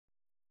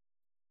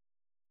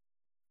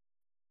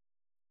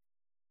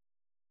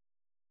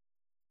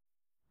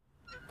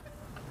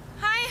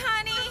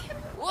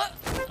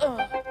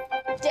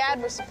dad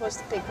was supposed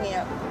to pick me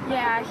up.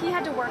 Yeah, he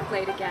had to work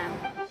late again.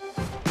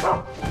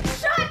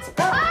 Shut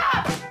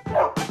up!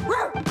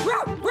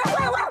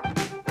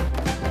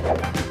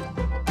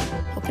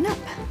 Open up.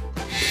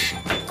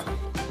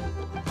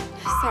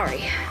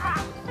 Sorry.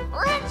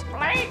 Rinse,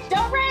 please!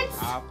 Don't rinse!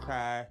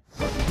 Okay.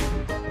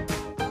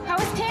 How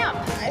was camp?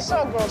 I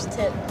saw a girl's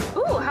tit.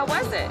 Ooh, how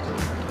was it?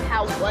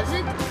 How was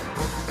it?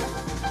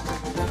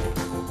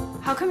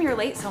 How come you're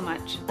late so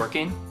much?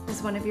 Working?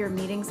 Is one of your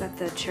meetings at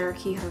the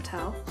Cherokee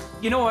Hotel?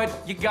 You know what?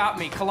 You got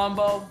me,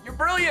 Columbo. You're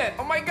brilliant.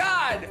 Oh, my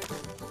God.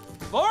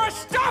 Laura,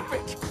 stop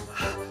it!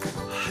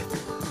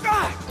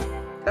 God!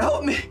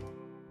 Help me!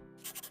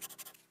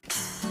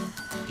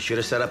 He should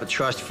have set up a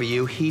trust for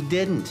you. He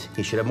didn't.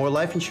 He should have more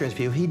life insurance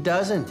for you. He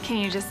doesn't. Can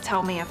you just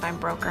tell me if I'm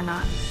broke or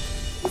not?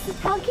 Mrs.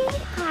 Pelkey?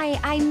 Hi,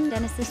 I'm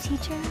Dennis's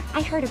teacher.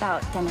 I heard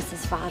about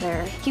Dennis's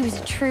father. He was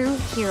a true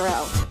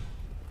hero.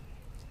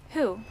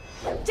 Who?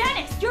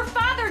 Dennis, your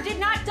father did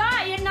not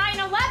die in 9/11.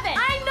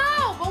 I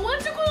know, but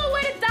what's a cooler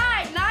way to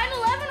die?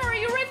 9/11 or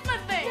a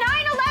arithmetic?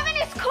 9/11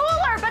 is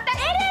cooler, but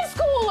it is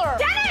cooler!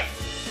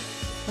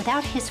 Dennis!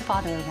 Without his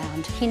father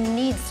around, he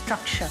needs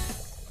structure.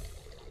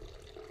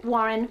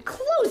 Warren,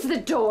 close the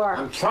door.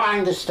 I'm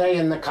trying to stay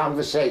in the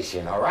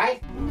conversation, all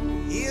right?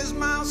 Here's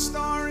my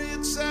story,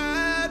 it's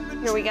sad, but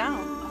Here we go.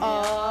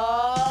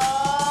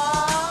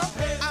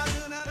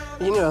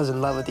 You knew I was in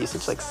love with you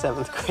since like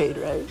 7th grade,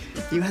 right?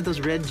 You had those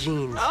red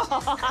jeans.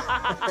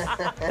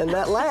 And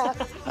that laugh.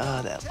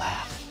 Oh, that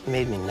laugh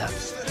made me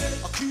nuts.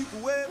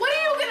 What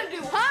are you gonna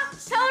do, huh?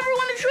 Tell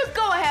everyone the truth?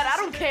 Go ahead, I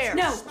don't care.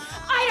 No,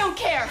 I don't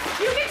care.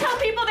 You can tell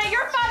people that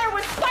your father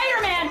was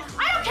Spider-Man.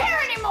 I don't care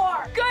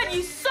anymore. Good,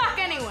 you suck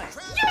anyway.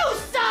 You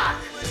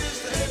suck!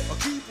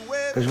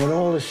 Because when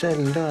all is said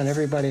and done,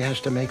 everybody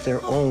has to make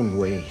their own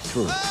way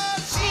through.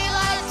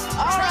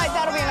 All right,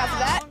 that'll be enough of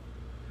that.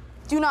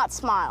 Do not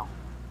smile.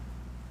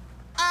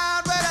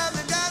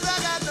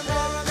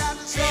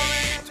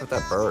 What's with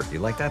that bird? You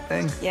like that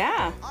thing?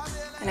 Yeah.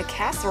 And a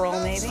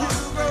casserole, maybe.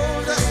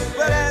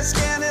 but ask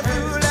any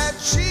fool